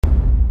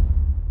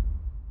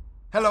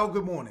Hello,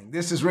 good morning.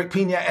 This is Rick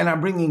Pina, and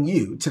I'm bringing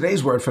you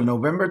today's word for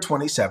November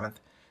 27th,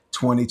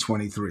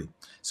 2023.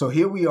 So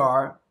here we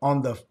are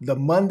on the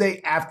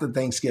Monday after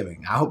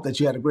Thanksgiving. I hope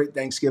that you had a great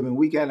Thanksgiving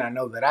weekend. I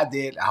know that I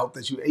did. I hope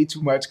that you ate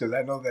too much because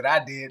I know that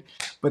I did,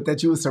 but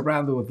that you were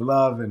surrounded with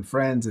love and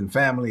friends and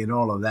family and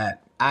all of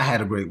that. I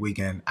had a great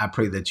weekend. I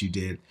pray that you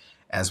did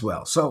as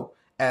well. So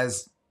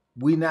as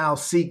we now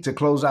seek to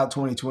close out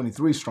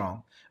 2023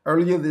 strong,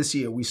 earlier this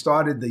year, we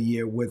started the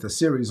year with a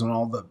series on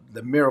all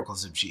the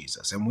miracles of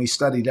Jesus, and we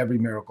studied every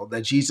miracle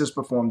that Jesus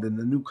performed in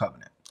the new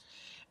covenant.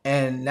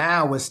 And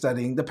now we're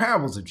studying the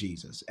parables of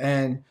Jesus,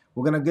 and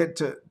we're going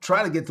to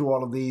try to get through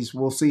all of these.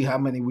 We'll see how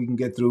many we can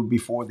get through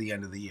before the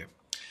end of the year.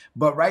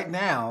 But right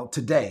now,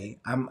 today,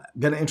 I'm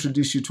going to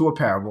introduce you to a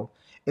parable.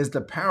 It's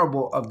the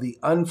parable of the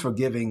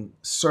unforgiving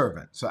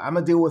servant. So I'm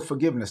going to deal with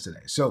forgiveness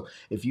today. So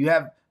if you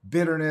have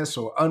bitterness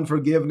or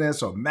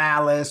unforgiveness or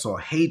malice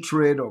or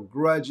hatred or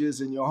grudges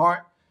in your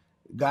heart,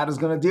 God is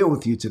going to deal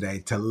with you today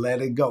to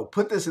let it go.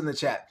 Put this in the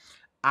chat.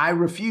 I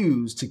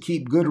refuse to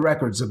keep good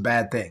records of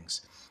bad things.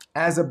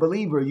 As a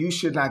believer, you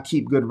should not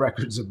keep good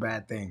records of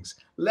bad things.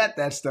 Let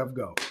that stuff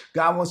go.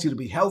 God wants you to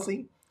be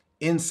healthy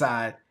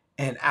inside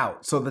and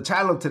out. So the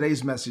title of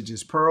today's message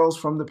is Pearls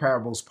from the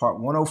Parables,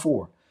 Part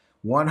 104.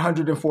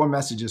 104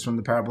 messages from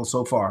the parable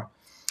so far.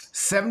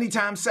 70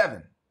 times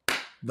 7,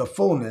 the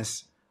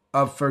fullness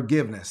of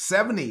forgiveness.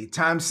 70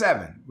 times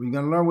 7. We're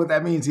going to learn what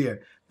that means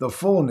here. The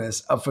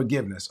fullness of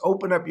forgiveness.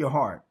 Open up your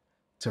heart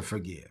to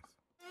forgive.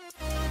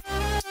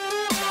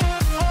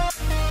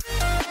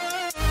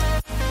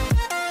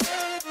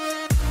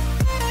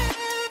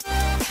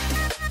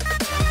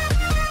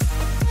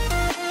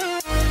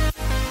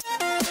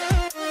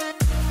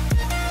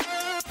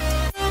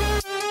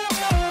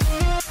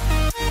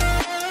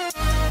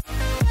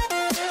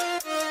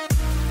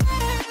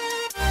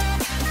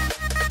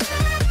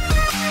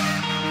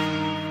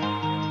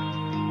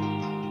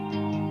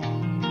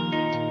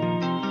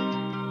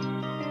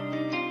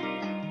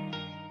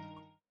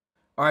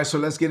 All right, so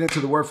let's get into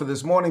the word for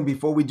this morning.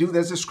 Before we do,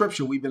 there's a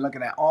scripture we've been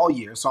looking at all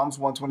year, Psalms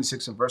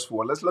 126 and verse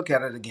 4. Let's look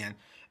at it again.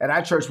 At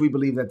our church, we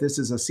believe that this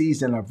is a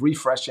season of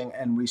refreshing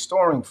and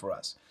restoring for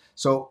us.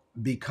 So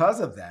because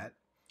of that,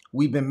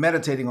 we've been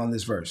meditating on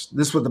this verse.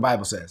 This is what the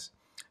Bible says.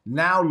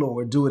 Now,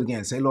 Lord, do it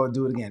again. Say, Lord,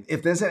 do it again.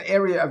 If there's an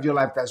area of your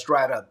life that's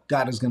dried up,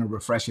 God is going to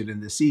refresh it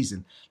in this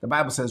season. The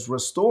Bible says,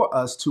 restore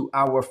us to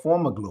our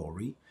former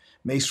glory.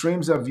 May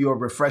streams of your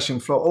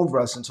refreshing flow over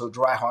us until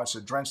dry hearts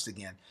are drenched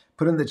again.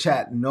 Put in the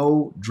chat,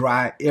 no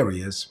dry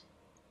areas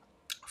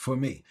for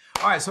me.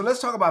 All right, so let's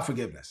talk about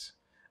forgiveness.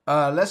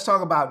 Let's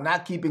talk about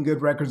not keeping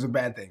good records of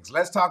bad things.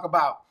 Let's talk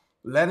about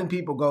letting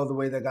people go the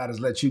way that God has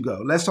let you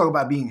go. Let's talk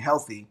about being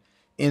healthy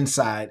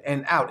inside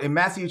and out. In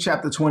Matthew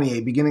chapter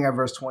 28, beginning at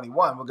verse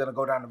 21, we're going to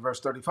go down to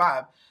verse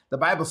 35. The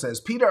Bible says,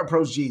 Peter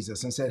approached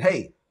Jesus and said,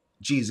 hey,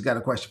 Jesus, got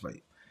a question for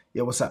you.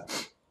 Yeah, what's up?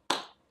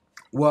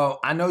 Well,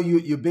 I know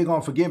you're big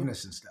on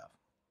forgiveness and stuff,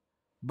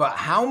 but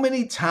how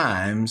many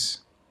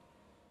times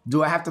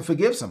do I have to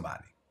forgive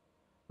somebody?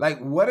 Like,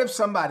 what if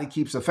somebody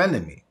keeps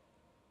offending me?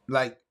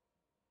 Like,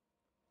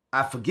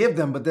 I forgive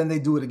them, but then they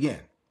do it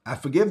again. I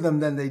forgive them,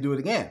 then they do it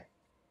again.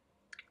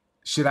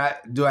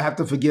 Do I have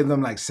to forgive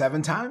them like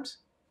 7 times?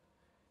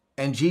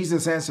 And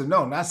Jesus answered,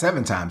 no, not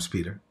 7 times,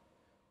 Peter,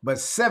 but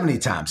 70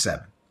 times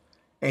 7.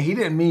 And he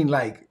didn't mean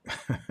like,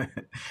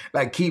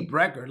 like keep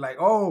record, like,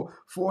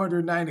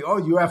 490. Oh,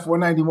 you have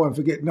 491,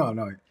 forget. No.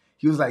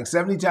 He was like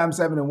 70 times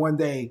 7 in one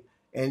day,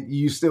 and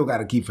you still got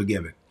to keep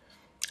forgiving.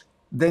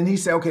 Then he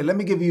said, okay, let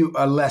me give you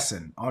a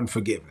lesson on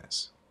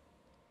forgiveness.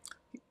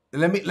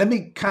 Let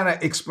me kind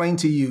of explain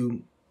to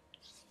you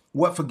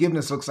what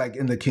forgiveness looks like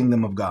in the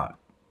kingdom of God.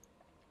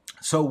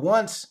 So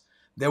once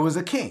there was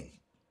a king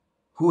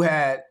who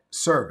had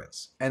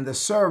servants, and the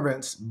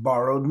servants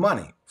borrowed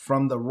money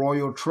from the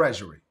royal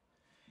treasury.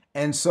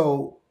 And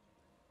so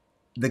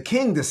the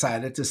king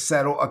decided to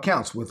settle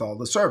accounts with all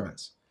the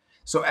servants.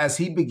 So as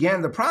he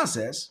began the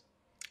process,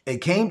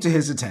 it came to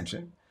his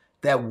attention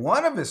that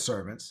one of his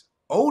servants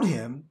owed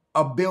him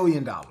 $1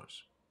 billion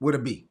with a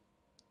B,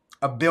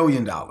 $1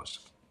 billion.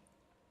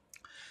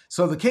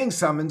 So the king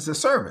summons the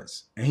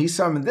servants, and he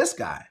summoned this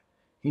guy.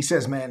 He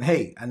says, man,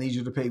 hey, I need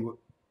you to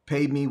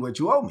pay me what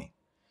you owe me.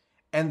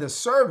 And the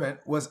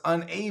servant was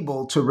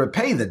unable to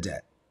repay the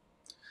debt.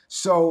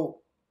 So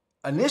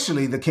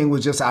initially, the king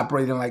was just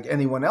operating like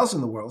anyone else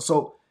in the world.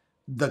 So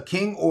the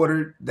king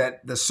ordered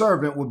that the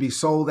servant would be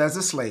sold as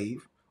a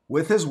slave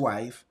with his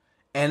wife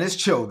and his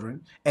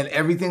children and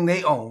everything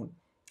they owned,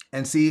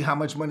 and see how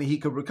much money he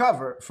could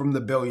recover from the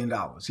 $1 billion.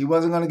 He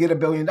wasn't going to get $1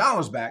 billion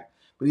back,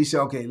 but he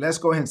said, okay, let's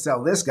go ahead and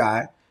sell this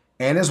guy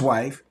and his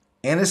wife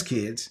and his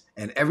kids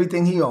and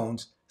everything he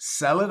owns,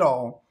 sell it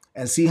all,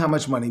 and see how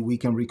much money we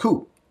can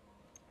recoup.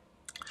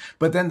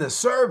 But then the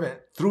servant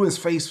threw his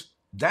face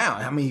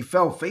down. He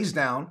fell face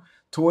down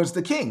towards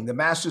the king, the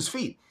master's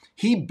feet.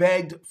 He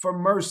begged for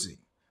mercy.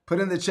 Put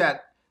in the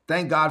chat,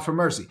 thank God for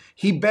mercy.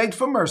 He begged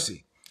for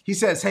mercy. He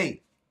says,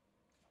 hey,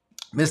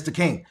 Mr.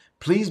 King,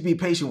 please be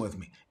patient with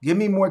me. Give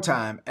me more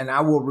time and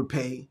I will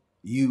repay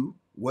you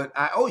what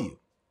I owe you.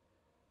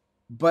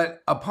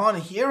 But upon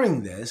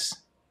hearing this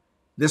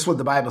is what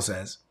the Bible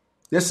says.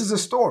 This is a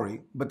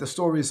story, but the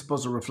story is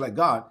supposed to reflect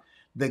God.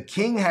 The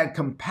king had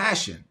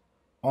compassion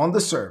on the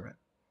servant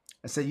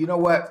and said, you know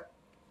what?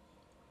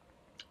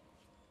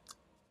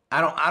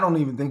 I don't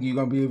even think you're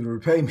going to be able to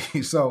repay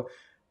me. So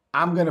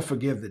I'm going to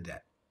forgive the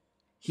debt.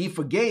 He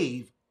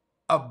forgave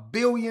 $1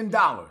 billion,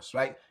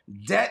 right?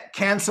 Debt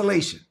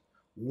cancellation,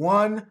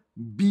 $1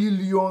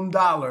 billion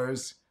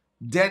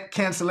debt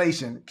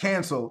cancellation,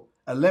 cancel,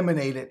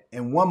 eliminated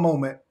in one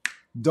moment.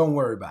 Don't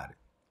worry about it.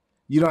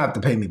 You don't have to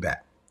pay me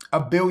back.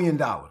 $1 billion.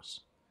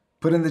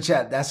 Put in the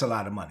chat, that's a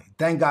lot of money.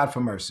 Thank God for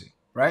mercy,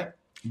 right?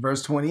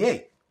 Verse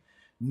 28.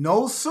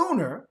 No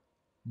sooner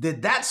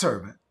did that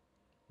servant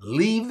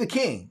leave the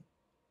king.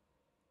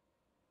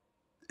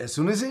 As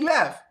soon as he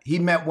left, he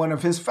met one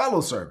of his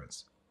fellow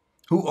servants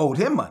who owed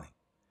him money.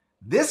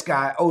 This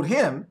guy owed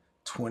him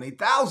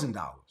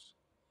 $20,000.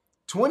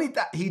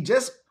 He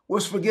just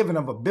was forgiven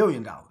of $1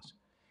 billion.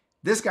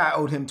 This guy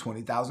owed him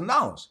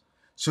 $20,000.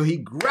 So he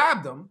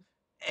grabbed him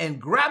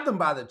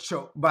by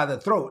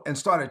the throat and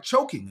started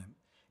choking him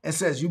and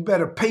says, you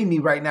better pay me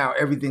right now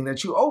everything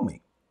that you owe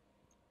me.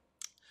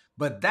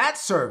 But that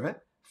servant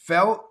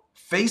fell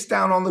face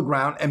down on the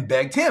ground and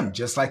begged him,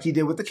 just like he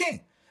did with the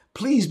king.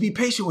 Please be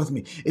patient with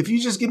me. If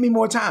you just give me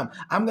more time,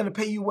 I'm going to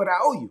pay you what I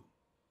owe you.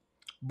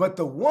 But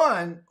the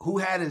one who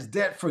had his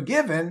debt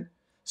forgiven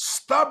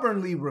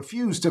stubbornly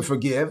refused to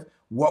forgive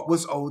what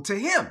was owed to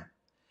him.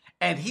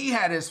 And he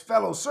had his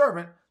fellow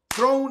servant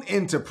thrown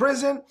into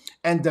prison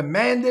and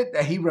demanded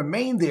that he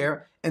remain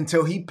there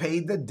until he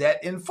paid the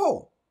debt in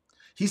full.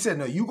 He said,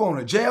 no, you're going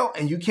to jail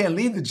and you can't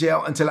leave the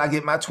jail until I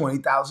get my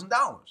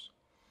 $20,000.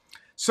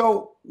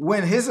 So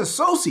when his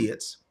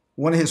associates,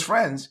 one of his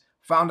friends,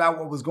 found out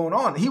what was going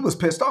on, he was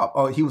pissed off.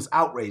 Oh, he was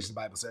outraged, the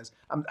Bible says.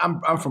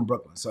 I'm from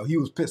Brooklyn, so he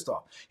was pissed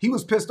off. He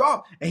was pissed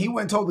off, and he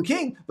went and told the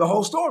king the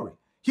whole story.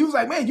 He was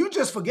like, man, you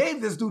just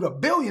forgave this dude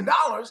 $1 billion,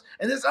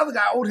 and this other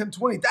guy owed him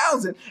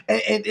 $20,000,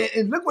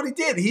 and look what he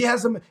did. He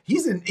has him.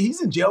 He's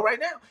in jail right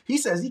now. He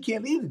says he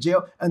can't leave the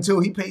jail until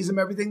he pays him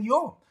everything you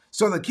owe him.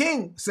 So the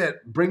king said,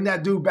 bring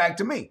that dude back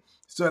to me.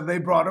 So they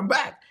brought him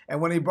back,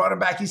 and when they brought him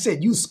back, he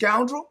said, you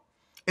scoundrel,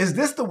 is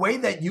this the way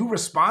that you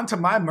respond to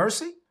my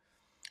mercy?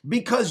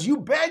 Because you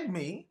begged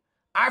me,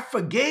 I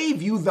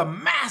forgave you the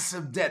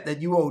massive debt that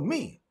you owed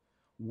me.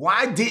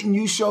 Why didn't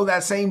you show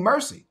that same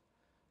mercy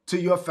to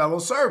your fellow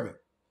servant?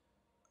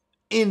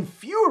 In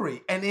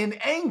fury and in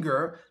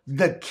anger,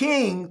 the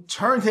king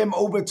turned him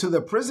over to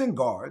the prison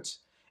guards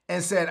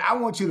and said, I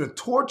want you to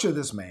torture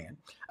this man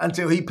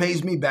until he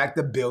pays me back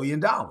the $1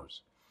 billion.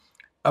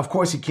 Of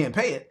course, he can't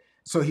pay it,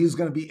 so he's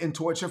going to be in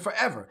torture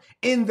forever.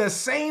 In the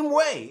same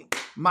way,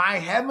 my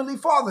heavenly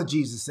Father,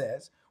 Jesus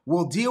says,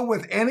 will deal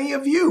with any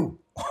of you,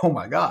 oh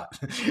my God,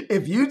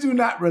 if you do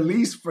not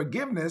release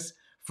forgiveness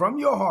from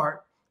your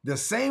heart the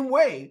same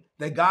way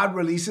that God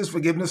releases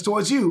forgiveness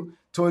towards you,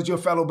 towards your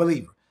fellow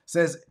believer.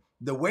 Says,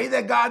 the way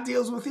that God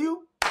deals with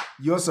you,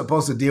 you're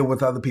supposed to deal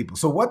with other people.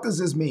 So what does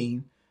this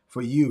mean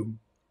for you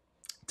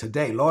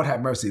today? Lord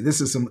have mercy.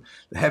 This is some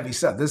heavy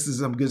stuff. This is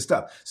some good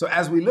stuff. So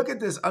as we look at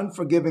this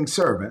unforgiving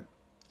servant,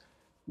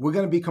 we're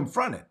going to be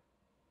confronted.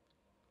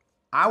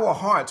 Our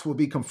hearts will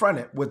be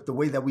confronted with the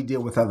way that we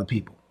deal with other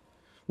people,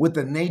 with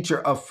the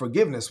nature of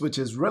forgiveness, which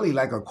is really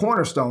like a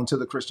cornerstone to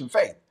the Christian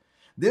faith.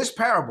 This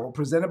parable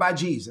presented by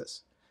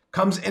Jesus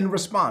comes in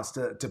response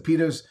to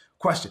Peter's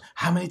question.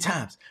 How many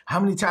times?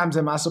 How many times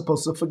am I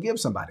supposed to forgive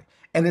somebody?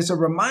 And it's a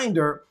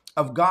reminder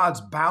of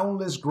God's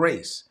boundless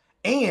grace.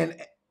 And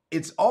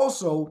it's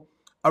also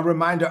a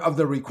reminder of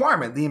the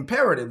requirement, the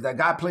imperative that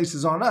God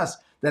places on us,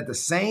 that the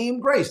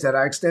same grace that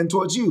I extend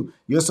towards you,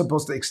 you're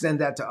supposed to extend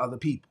that to other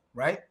people,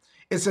 right?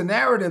 It's a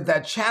narrative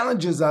that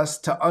challenges us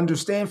to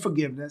understand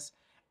forgiveness,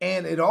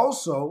 and it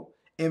also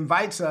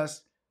invites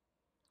us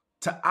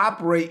to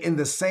operate in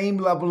the same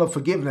level of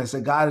forgiveness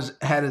that God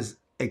has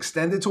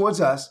extended towards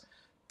us,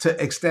 to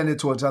extend it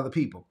towards other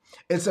people.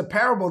 It's a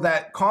parable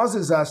that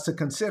causes us to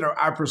consider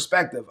our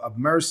perspective of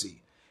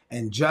mercy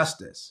and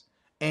justice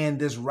and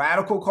this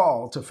radical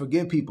call to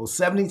forgive people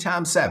 70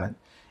 times 7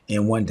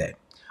 in one day.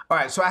 All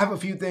right, so I have a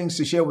few things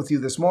to share with you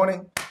this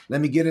morning.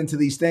 Let me get into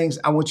these things.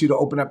 I want you to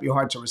open up your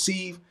heart to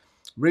receive.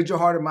 Rid your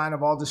heart and mind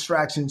of all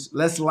distractions.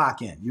 Let's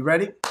lock in. You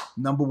ready?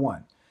 Number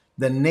 1,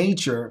 the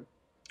nature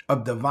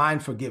of divine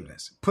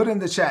forgiveness. Put in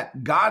the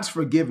chat, God's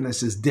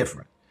forgiveness is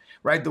different,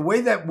 right? The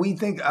way that we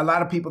think, a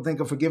lot of people think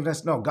of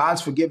forgiveness, no,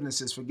 God's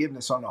forgiveness is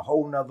forgiveness on a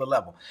whole nother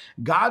level.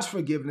 God's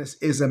forgiveness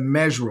is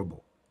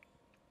immeasurable.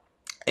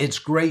 It's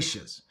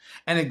gracious,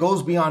 and it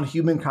goes beyond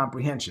human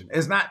comprehension.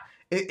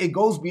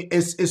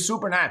 It's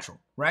supernatural,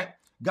 right?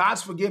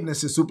 God's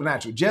forgiveness is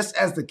supernatural. Just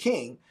as the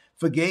king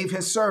forgave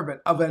his servant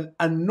of an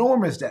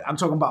enormous debt. I'm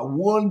talking about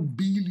 $1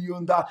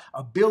 billion,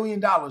 $1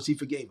 billion he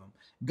forgave him.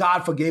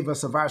 God forgave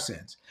us of our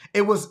sins.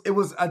 It was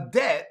a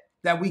debt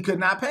that we could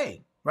not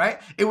pay, right?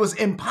 It was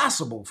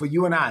impossible for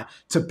you and I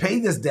to pay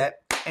this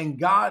debt, and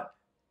God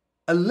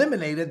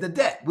eliminated the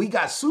debt. We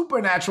got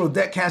supernatural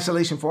debt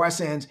cancellation for our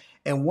sins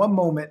in one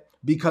moment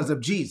because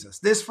of Jesus.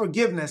 This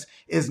forgiveness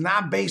is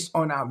not based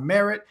on our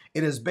merit.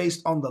 It is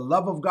based on the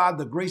love of God,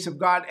 the grace of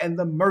God, and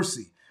the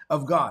mercy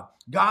of God.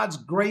 God's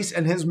grace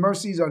and his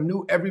mercies are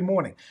new every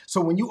morning.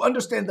 So when you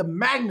understand the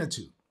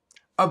magnitude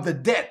of the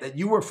debt that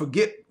you were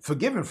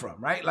forgiven from,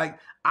 right? Like,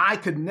 I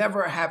could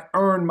never have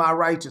earned my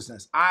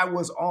righteousness. I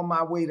was on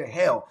my way to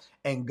hell,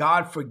 and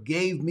God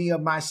forgave me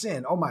of my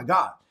sin. Oh my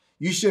God.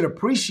 You should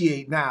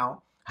appreciate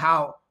now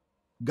how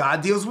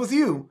God deals with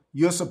you.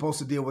 You're supposed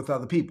to deal with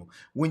other people.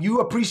 When you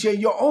appreciate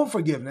your own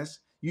forgiveness,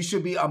 you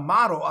should be a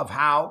model of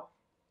how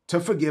to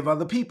forgive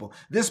other people.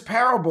 This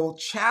parable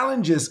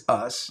challenges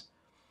us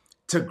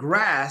to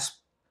grasp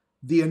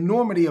the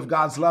enormity of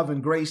God's love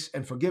and grace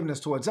and forgiveness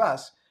towards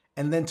us,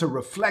 and then to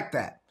reflect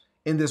that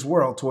in this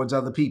world towards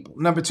other people.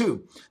 Number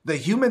two, the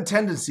human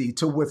tendency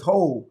to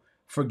withhold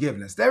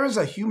forgiveness. There is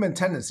a human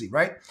tendency,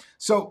 right?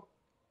 So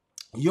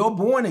you're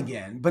born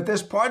again, but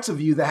there's parts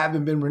of you that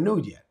haven't been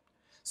renewed yet.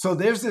 So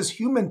there's this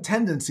human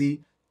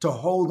tendency to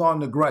hold on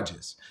to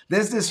grudges.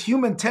 There's this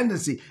human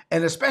tendency,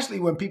 and especially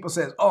when people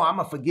say, oh, I'm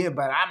going to forgive,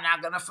 but I'm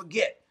not going to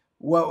forget.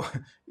 Well,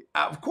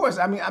 of course,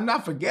 I mean, I'm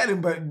not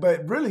forgetting,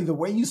 but really the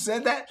way you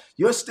said that,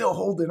 you're still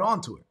holding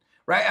on to it,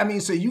 right? I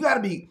mean, so you got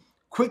to be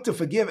quick to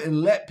forgive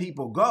and let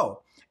people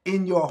go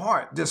in your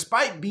heart.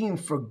 Despite being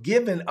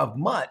forgiven of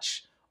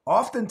much,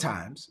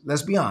 oftentimes,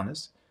 let's be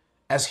honest,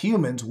 as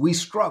humans, we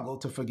struggle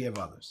to forgive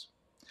others.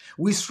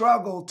 We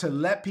struggle to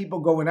let people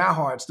go in our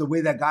hearts the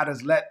way that God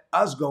has let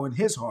us go in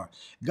his heart.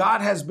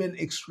 God has been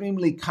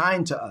extremely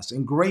kind to us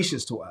and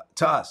gracious to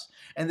us.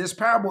 And this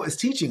parable is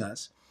teaching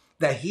us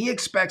that he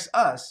expects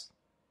us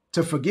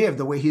to forgive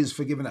the way he has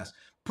forgiven us.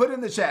 Put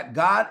in the chat,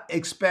 God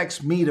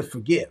expects me to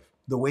forgive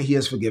the way he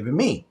has forgiven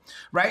me,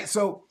 right?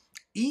 So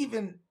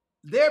even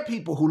there are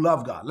people who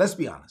love God. Let's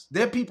be honest.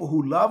 There are people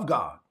who love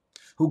God,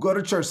 who go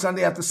to church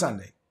Sunday after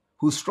Sunday,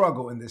 who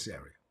struggle in this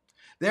area.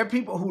 There are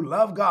people who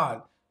love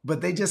God,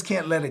 but they just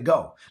can't let it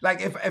go.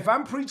 Like if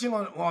I'm preaching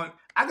on,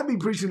 I could be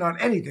preaching on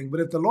anything, but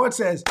if the Lord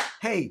says,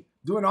 hey,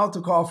 do an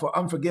altar call for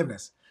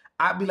unforgiveness,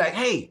 I'd be like,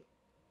 hey,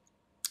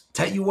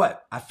 tell you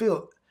what, I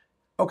feel,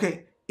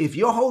 okay, if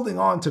you're holding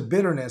on to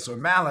bitterness or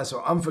malice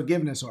or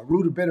unforgiveness or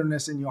root of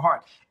bitterness in your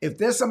heart, if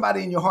there's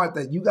somebody in your heart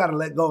that you got to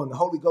let go and the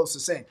Holy Ghost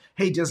is saying,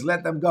 hey, just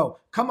let them go,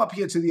 come up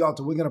here to the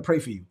altar. We're going to pray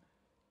for you.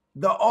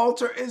 The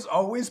altar is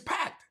always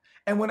packed.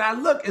 And when I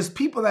look, it's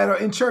people that are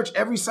in church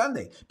every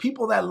Sunday,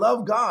 people that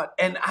love God.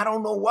 And I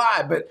don't know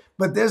why,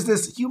 but there's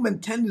this human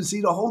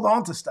tendency to hold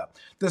on to stuff.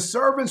 The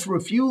servant's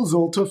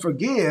refusal to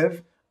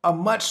forgive a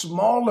much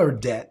smaller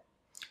debt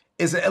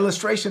is an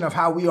illustration of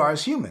how we are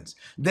as humans.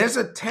 There's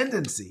a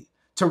tendency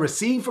to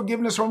receive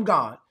forgiveness from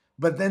God,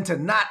 but then to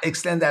not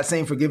extend that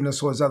same forgiveness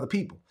towards other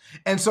people.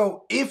 And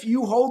so if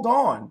you hold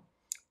on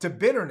to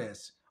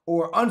bitterness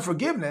or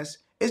unforgiveness,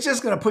 it's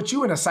just going to put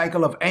you in a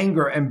cycle of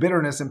anger and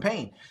bitterness and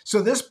pain.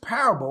 So this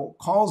parable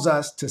calls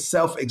us to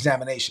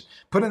self-examination.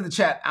 Put in the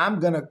chat, I'm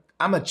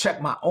gonna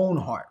check my own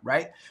heart,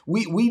 right?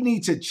 We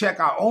need to check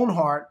our own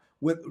heart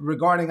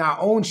regarding our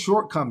own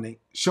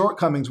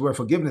shortcomings where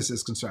forgiveness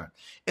is concerned.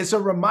 It's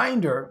a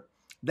reminder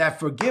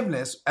that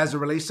forgiveness, as it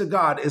relates to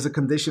God, is a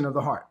condition of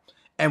the heart,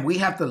 and we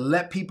have to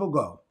let people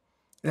go.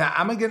 Now,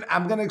 I'm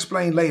gonna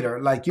explain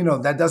later, like,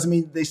 that doesn't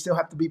mean they still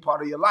have to be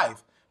part of your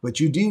life, but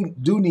you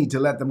do need to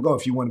let them go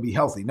if you want to be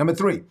healthy. Number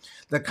three,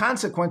 the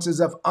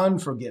consequences of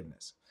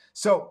unforgiveness.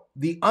 So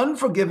the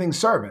unforgiving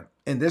servant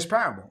in this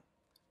parable,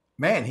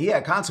 man, he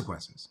had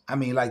consequences. I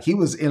mean, like, he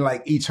was in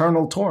like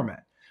eternal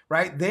torment,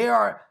 right? There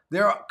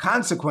are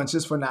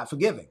consequences for not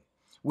forgiving.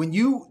 When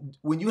you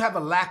have a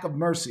lack of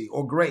mercy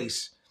or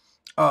grace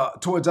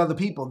towards other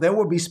people, there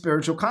will be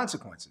spiritual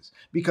consequences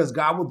because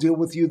God will deal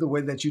with you the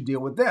way that you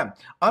deal with them.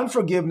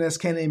 Unforgiveness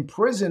can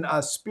imprison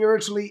us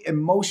spiritually,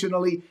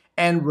 emotionally,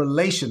 and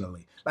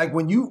relationally. Like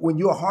when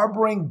you're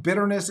harboring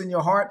bitterness in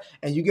your heart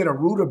and you get a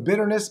root of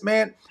bitterness,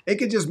 man, it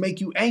can just make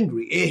you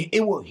angry.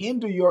 It will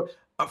hinder your,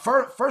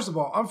 first of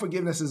all,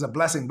 unforgiveness is a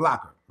blessing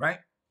blocker, right?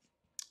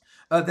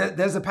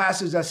 There's a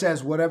passage that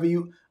says, whatever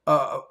you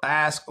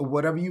ask, or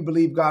whatever you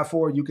believe God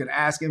for, you can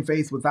ask in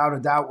faith without a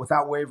doubt,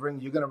 without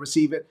wavering, you're going to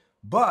receive it.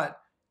 But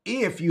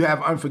if you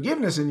have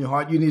unforgiveness in your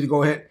heart, you need to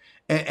go ahead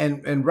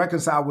and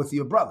reconcile with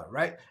your brother,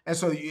 right? And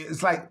so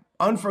it's like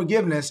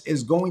unforgiveness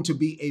is going to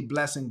be a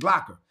blessing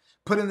blocker.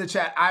 Put in the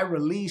chat, I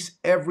release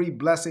every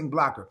blessing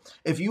blocker.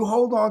 If you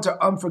hold on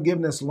to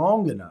unforgiveness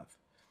long enough,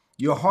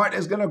 your heart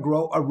is going to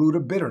grow a root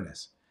of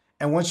bitterness.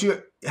 And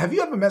have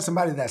you ever met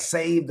somebody that's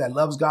saved, that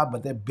loves God,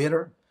 but they're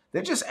bitter?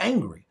 They're just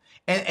angry.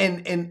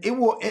 And it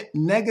will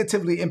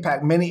negatively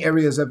impact many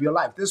areas of your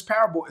life. This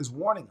parable is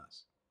warning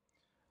us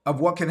of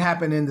what can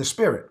happen in the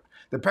spirit.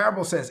 The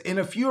parable says, in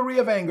a fury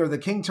of anger, the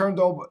king turned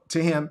over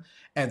to him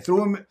and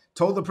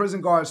told the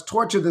prison guards,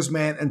 torture this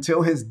man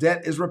until his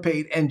debt is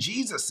repaid. And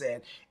Jesus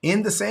said,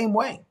 in the same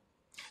way,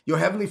 your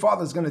heavenly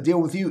Father is going to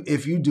deal with you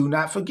if you do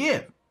not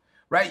forgive,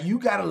 right? You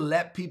got to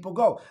let people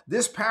go.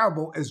 This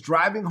parable is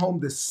driving home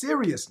the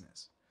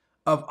seriousness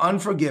of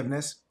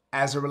unforgiveness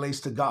as it relates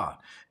to God.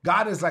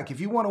 God is like, if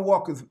you want to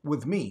walk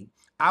with me,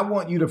 I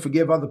want you to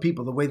forgive other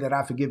people the way that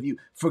I forgive you.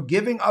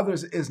 Forgiving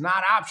others is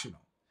not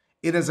optional.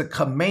 It is a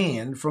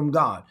command from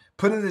God.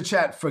 Put in the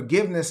chat,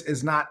 forgiveness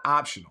is not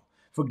optional.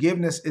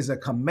 Forgiveness is a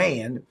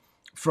command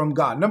from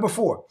God. Number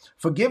 4,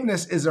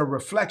 forgiveness is a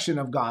reflection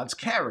of God's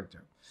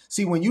character.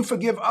 See, when you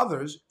forgive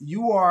others,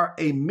 you are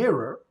a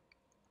mirror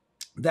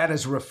that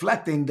is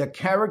reflecting the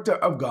character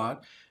of God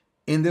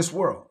in this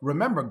world.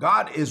 Remember,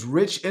 God is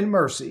rich in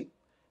mercy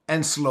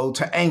and slow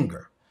to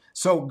anger.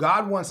 So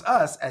God wants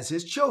us as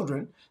his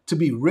children to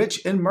be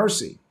rich in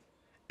mercy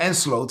and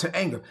slow to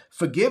anger.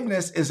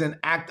 Forgiveness is an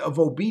act of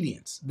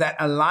obedience that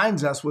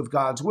aligns us with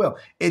God's will.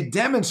 It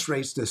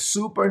demonstrates the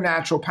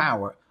supernatural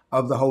power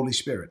of the Holy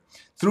Spirit.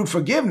 Through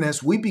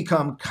forgiveness, we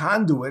become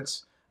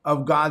conduits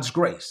of God's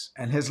grace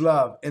and his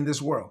love in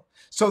this world.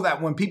 So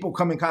that when people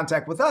come in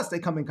contact with us, they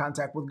come in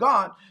contact with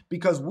God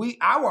because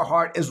our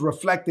heart is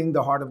reflecting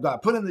the heart of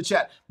God. Put in the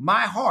chat,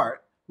 my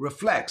heart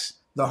reflects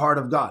the heart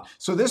of God.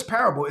 So this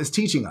parable is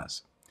teaching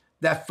us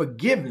that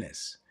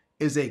forgiveness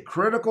is a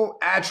critical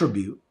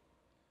attribute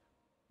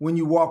when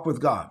you walk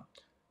with God.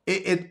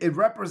 It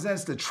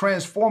represents the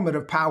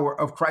transformative power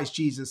of Christ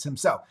Jesus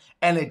himself.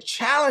 And it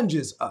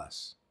challenges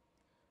us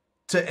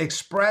to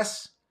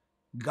express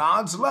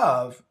God's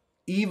love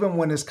even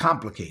when it's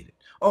complicated.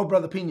 Oh,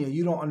 Brother Pina,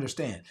 you don't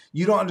understand.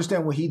 You don't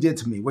understand what he did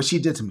to me, what she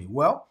did to me.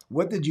 Well,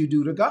 what did you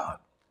do to God?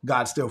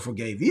 God still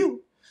forgave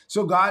you.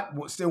 So God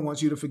still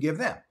wants you to forgive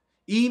them,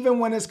 even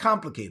when it's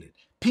complicated.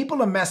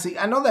 People are messy.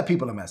 I know that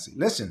people are messy.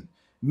 Listen,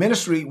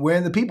 ministry, we're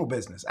in the people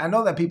business. I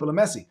know that people are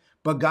messy,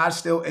 but God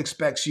still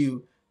expects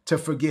you to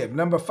forgive.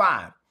 Number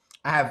 5,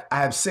 I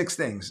have 6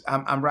 things.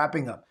 I'm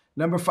wrapping up.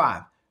 Number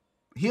 5,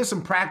 here's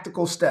some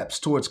practical steps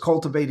towards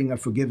cultivating a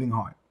forgiving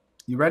heart.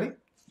 You ready?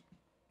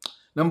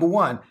 Number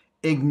 1,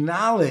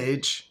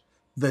 acknowledge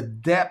the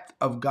depth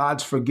of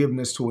God's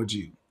forgiveness towards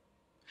you.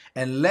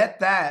 And let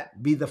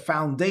that be the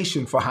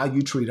foundation for how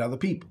you treat other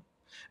people.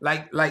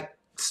 Like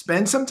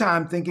spend some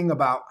time thinking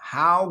about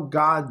how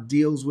God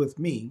deals with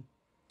me.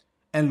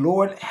 And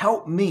Lord,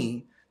 help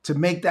me to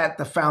make that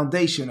the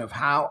foundation of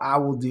how I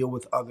will deal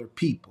with other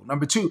people.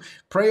 Number 2,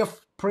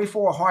 pray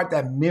for a heart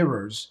that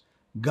mirrors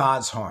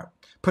God's heart.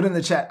 Put in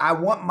the chat, I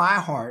want my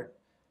heart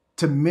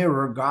to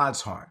mirror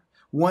God's heart.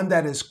 One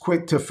that is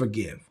quick to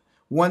forgive.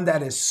 One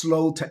that is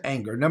slow to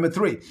anger. Number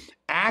 3,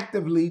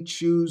 actively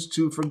choose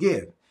to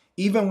forgive,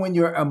 even when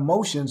your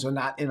emotions are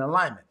not in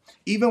alignment.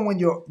 Even when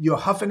you're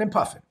huffing and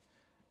puffing.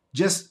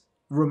 Just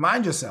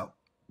remind yourself,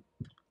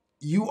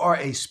 you are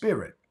a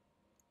spirit.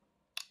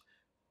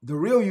 The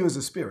real you is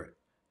a spirit.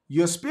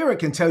 Your spirit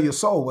can tell your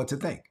soul what to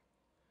think.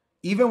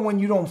 Even when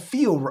you don't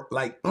feel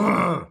like,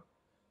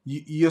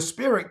 your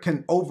spirit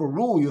can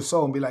overrule your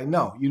soul and be like,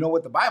 no, you know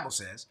what the Bible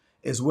says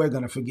is we're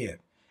going to forgive.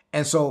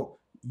 And so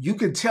you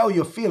can tell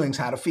your feelings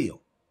how to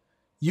feel.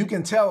 You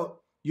can tell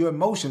your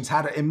emotions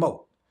how to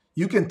emote.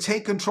 You can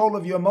take control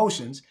of your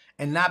emotions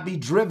and not be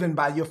driven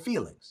by your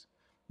feelings.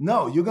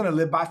 No, you're going to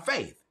live by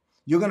faith.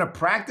 You're going to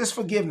practice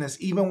forgiveness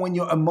even when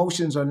your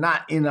emotions are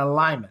not in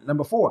alignment.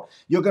 Number 4,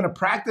 you're going to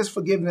practice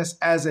forgiveness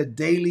as a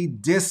daily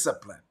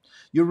discipline.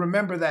 You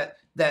remember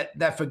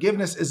that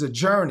forgiveness is a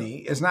journey.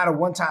 It's not a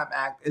one-time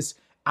act.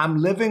 I'm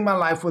living my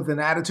life with an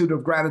attitude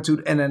of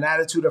gratitude and an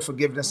attitude of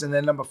forgiveness. And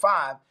then number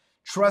 5,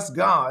 trust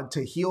God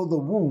to heal the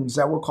wounds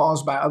that were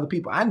caused by other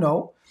people. I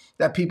know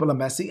that people are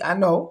messy. I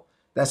know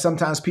that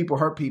sometimes people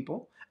hurt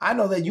people. I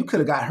know that you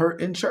could have got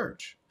hurt in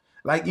church.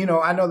 I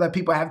know that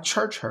people have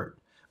church hurt.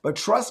 But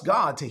trust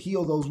God to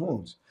heal those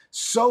wounds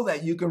so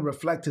that you can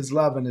reflect his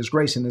love and his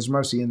grace and his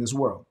mercy in this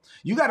world.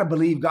 You got to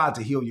believe God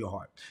to heal your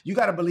heart. You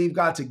got to believe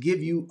God to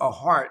give you a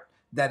heart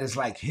that is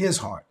like his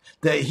heart,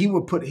 that he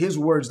would put his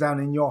words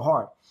down in your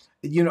heart,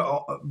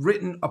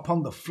 written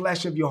upon the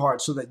flesh of your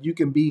heart so that you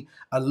can be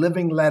a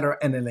living letter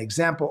and an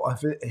example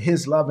of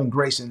his love and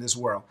grace in this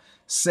world.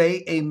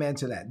 Say amen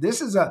to that.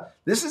 This is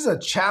a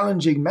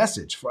challenging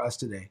message for us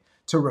today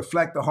to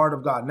reflect the heart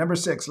of God. Number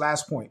 6,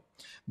 last point,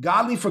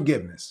 godly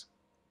forgiveness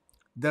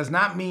does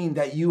not mean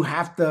that you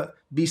have to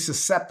be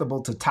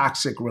susceptible to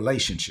toxic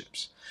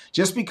relationships.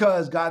 Just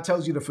because God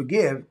tells you to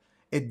forgive,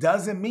 it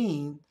doesn't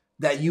mean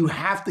that you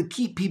have to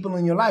keep people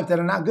in your life that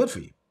are not good for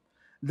you.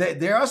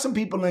 There are some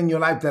people in your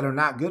life that are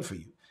not good for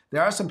you.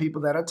 There are some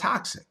people that are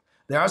toxic.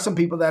 There are some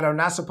people that are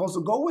not supposed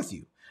to go with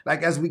you.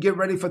 Like as we get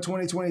ready for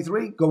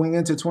 2023, going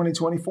into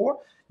 2024,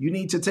 you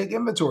need to take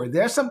inventory.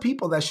 There are some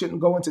people that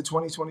shouldn't go into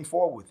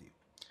 2024 with you.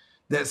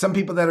 There's some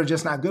people that are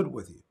just not good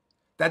with you.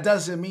 That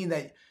doesn't mean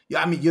that,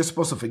 you're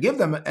supposed to forgive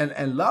them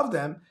and love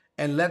them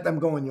and let them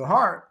go in your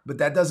heart, but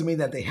that doesn't mean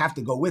that they have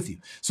to go with you.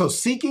 So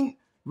seeking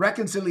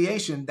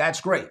reconciliation, that's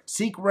great.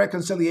 Seek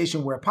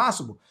reconciliation where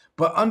possible,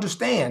 but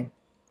understand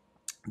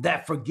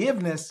that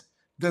forgiveness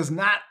does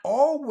not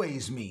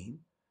always mean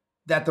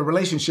that the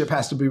relationship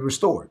has to be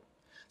restored.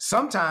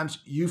 Sometimes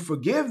you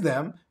forgive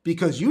them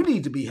because you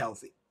need to be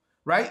healthy,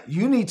 right?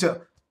 You need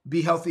to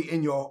be healthy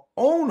in your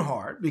own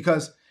heart,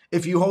 because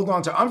if you hold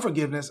on to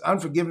unforgiveness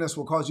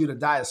will cause you to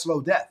die a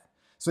slow death.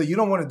 So you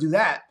don't want to do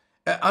that.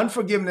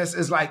 Unforgiveness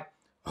is like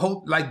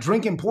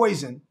drinking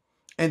poison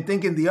and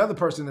thinking the other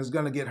person is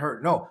going to get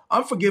hurt. No,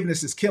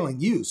 unforgiveness is killing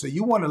you. So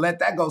you want to let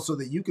that go so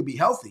that you can be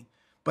healthy.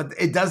 But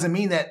it doesn't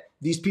mean that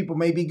these people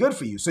may be good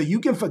for you. So you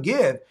can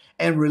forgive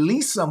and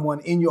release someone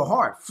in your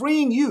heart,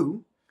 freeing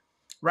you,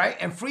 right?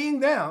 And freeing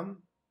them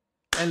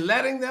and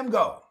letting them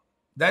go.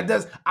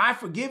 I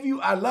forgive you.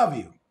 I love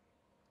you.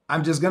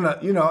 I'm just going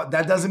to,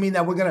 that doesn't mean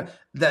that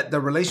that the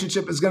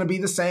relationship is going to be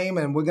the same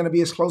and we're going to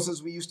be as close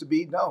as we used to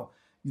be. No,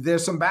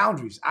 there's some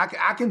boundaries.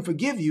 I can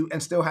forgive you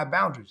and still have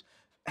boundaries.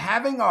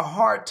 Having a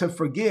heart to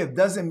forgive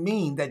doesn't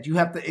mean that you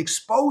have to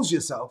expose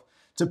yourself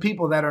to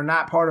people that are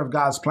not part of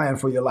God's plan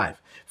for your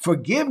life.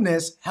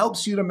 Forgiveness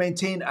helps you to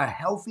maintain a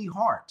healthy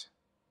heart,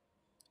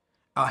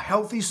 a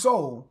healthy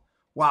soul,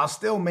 while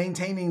still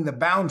maintaining the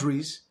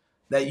boundaries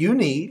that you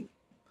need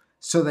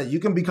so that you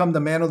can become the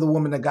man or the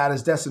woman that God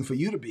is destined for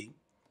you to be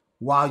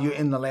while you're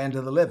in the land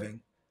of the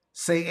living.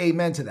 Say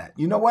amen to that.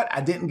 You know what?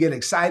 I didn't get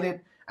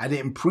excited. I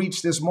didn't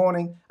preach this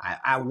morning.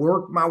 I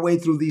worked my way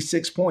through these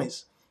 6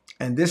 points.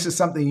 And this is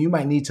something you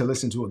might need to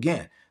listen to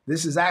again.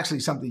 This is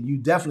actually something you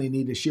definitely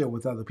need to share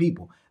with other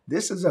people.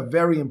 This is a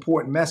very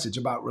important message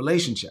about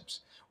relationships.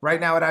 Right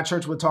now at our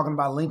church, we're talking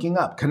about linking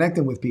up,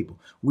 connecting with people.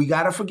 We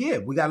got to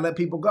forgive. We got to let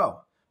people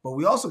go. But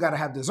we also got to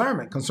have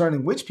discernment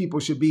concerning which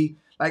people should be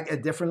like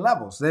at different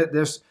levels.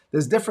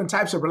 There's different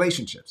types of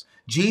relationships.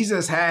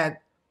 Jesus had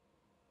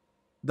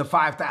the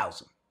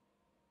 5,000,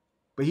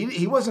 but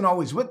he wasn't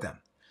always with them.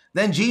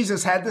 Then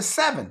Jesus had the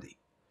 70.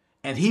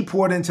 And he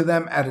poured into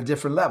them at a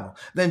different level.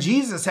 Then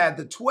Jesus had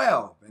the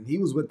 12, and he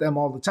was with them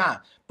all the time.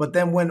 But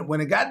then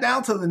when it got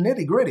down to the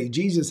nitty gritty,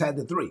 Jesus had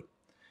the 3.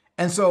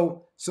 And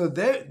so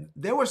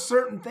there were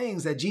certain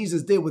things that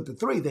Jesus did with the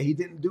 3 that he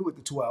didn't do with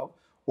the 12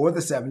 or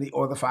the 70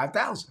 or the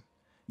 5,000.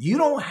 You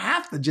don't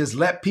have to just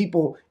let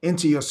people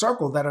into your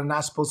circle that are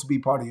not supposed to be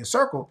part of your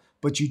circle,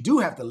 but you do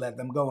have to let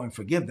them go and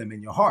forgive them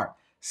in your heart.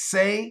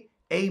 Say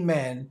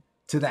amen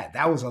to that.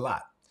 That was a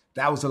lot.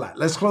 That was a lot.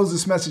 Let's close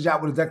this message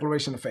out with a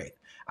declaration of faith.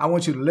 I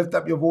want you to lift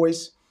up your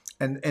voice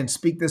and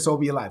speak this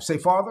over your life. Say,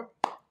 Father,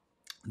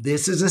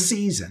 this is a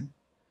season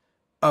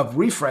of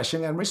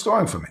refreshing and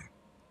restoring for me.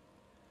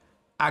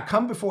 I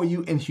come before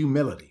you in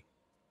humility,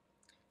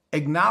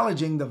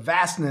 acknowledging the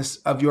vastness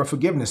of your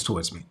forgiveness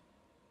towards me.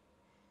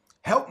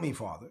 Help me,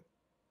 Father,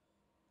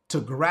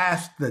 to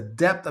grasp the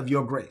depth of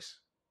your grace.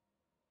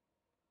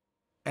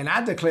 And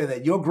I declare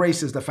that your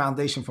grace is the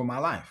foundation for my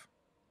life.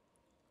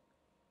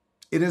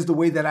 It is the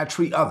way that I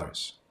treat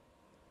others.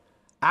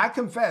 I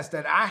confess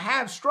that I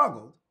have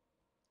struggled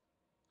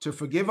to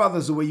forgive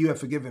others the way you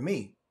have forgiven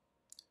me.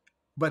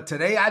 But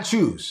today I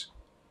choose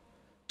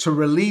to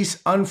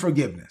release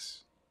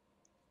unforgiveness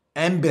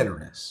and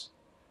bitterness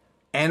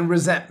and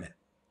resentment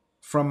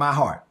from my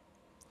heart.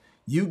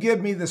 You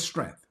give me the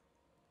strength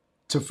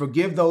to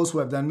forgive those who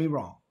have done me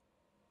wrong,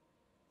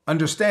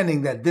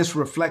 understanding that this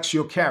reflects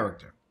your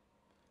character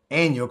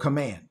and your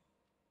command.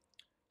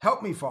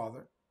 Help me,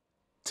 Father,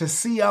 to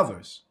see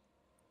others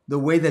the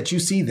way that you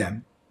see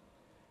them,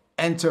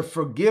 and to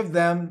forgive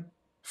them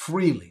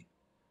freely,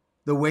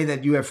 the way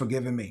that you have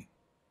forgiven me.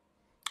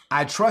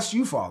 I trust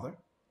you, Father,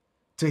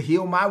 to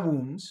heal my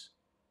wounds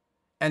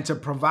and to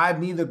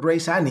provide me the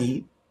grace I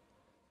need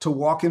to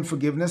walk in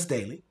forgiveness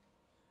daily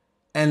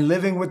and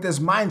living with this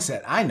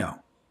mindset. I know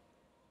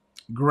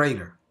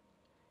greater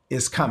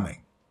is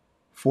coming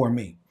for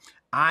me.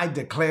 I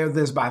declare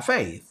this by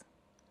faith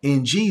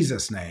in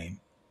Jesus' name.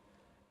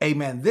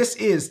 Amen. This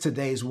is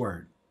today's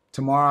word.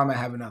 Tomorrow I'm going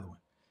to have another one.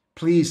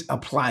 Please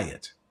apply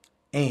it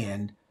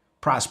and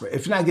prosper.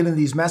 If you're not getting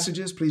these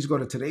messages, please go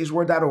to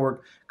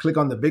todaysword.org, click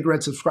on the big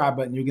red subscribe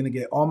button. You're going to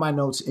get all my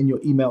notes in your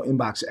email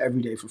inbox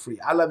every day for free.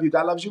 I love you.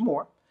 God loves you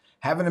more.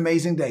 Have an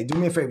amazing day. Do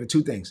me a favor,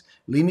 2 things.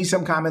 Leave me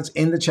some comments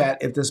in the chat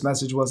if this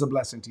message was a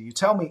blessing to you.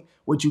 Tell me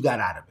what you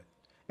got out of it.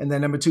 And then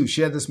number 2,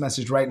 share this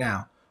message right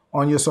now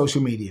on your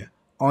social media,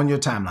 on your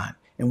timeline,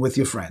 and with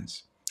your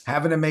friends.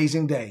 Have an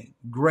amazing day.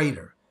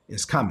 Greater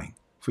is coming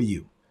for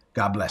you.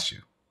 God bless you.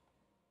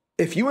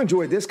 If you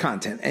enjoyed this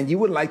content and you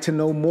would like to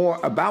know more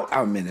about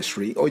our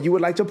ministry, or you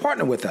would like to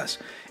partner with us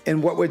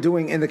in what we're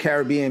doing in the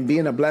Caribbean,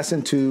 being a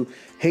blessing to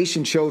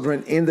Haitian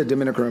children in the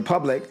Dominican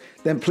Republic,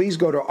 then please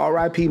go to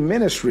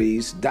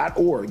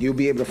ripministries.org. You'll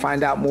be able to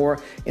find out more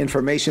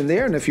information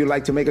there. And if you'd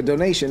like to make a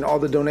donation, all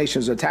the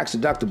donations are tax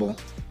deductible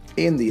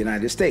in the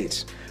United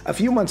States. A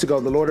few months ago,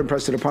 the Lord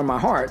impressed it upon my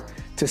heart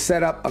to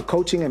set up a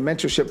coaching and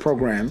mentorship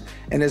program,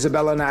 and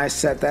Isabella and I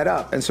set that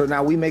up. And so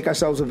now we make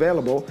ourselves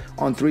available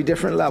on 3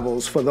 different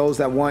levels for those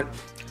that want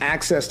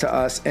access to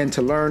us and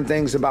to learn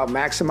things about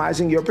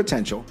maximizing your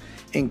potential,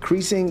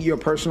 increasing your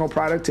personal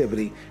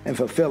productivity, and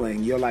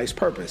fulfilling your life's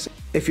purpose.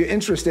 If you're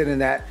interested in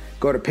that,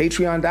 go to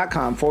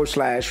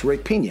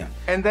patreon.com/Rick Pina.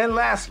 And then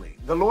lastly,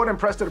 the Lord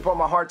impressed it upon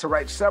my heart to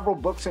write several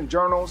books and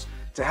journals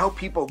to help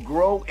people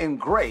grow in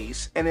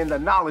grace and in the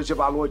knowledge of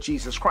our Lord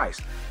Jesus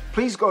Christ.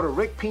 Please go to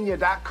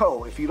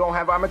rickpina.co if you don't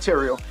have our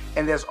material,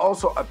 and there's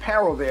also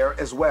apparel there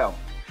as well.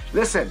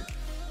 Listen,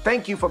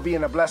 thank you for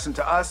being a blessing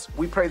to us.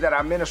 We pray that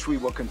our ministry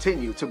will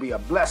continue to be a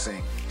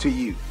blessing to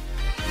you.